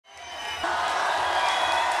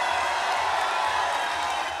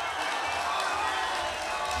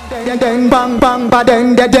Den bang bang ba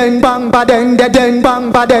den bang ba den bang ba den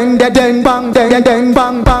bang bang ba den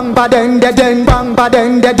bang ba den bang ba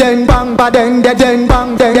den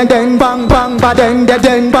bang bang ba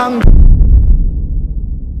den bang.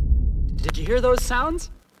 Did you hear those sounds?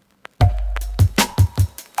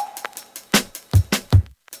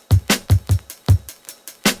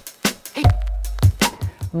 Hey.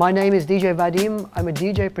 My name is DJ Vadim. I'm a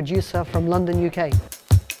DJ producer from London, UK.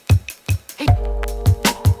 Hey.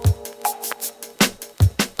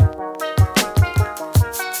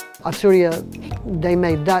 Arturia, they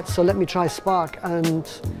made that, so let me try Spark, and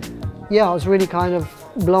yeah, I was really kind of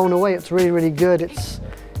blown away. It's really, really good. It's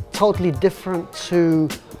totally different to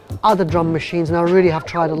other drum machines, and I really have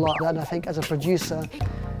tried a lot. And I think as a producer,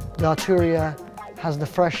 the Arturia has the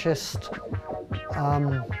freshest,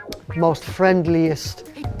 most friendliest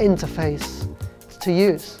interface to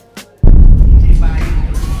use.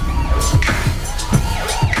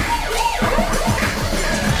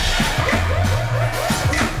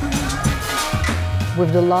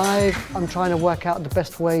 With the live, I'm trying to work out the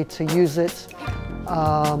best way to use it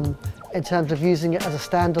in terms of using it as a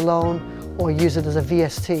standalone or use it as a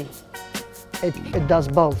VST. It does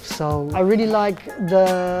both. So I really like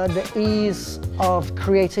the ease of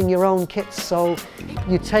creating your own kits. So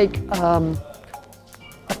you take a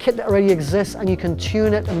kit that already exists and you can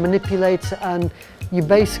tune it and manipulate it, and you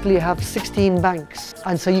basically have 16 banks.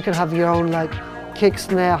 And so you can have your own like kick,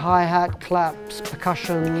 snare, hi-hat, claps,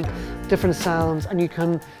 percussion, different sounds, and you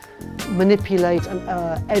can manipulate and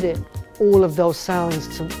edit all of those sounds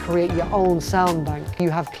to create your own sound bank. You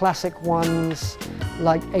have classic ones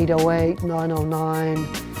like 808, 909.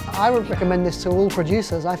 I would recommend this to all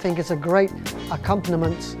producers. I think it's a great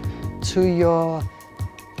accompaniment to your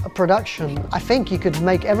production. I think you could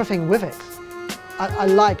make everything with it. I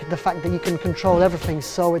like the fact that you can control everything,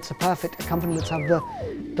 so it's a perfect accompaniment to have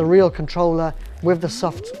the real controller with the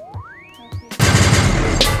soft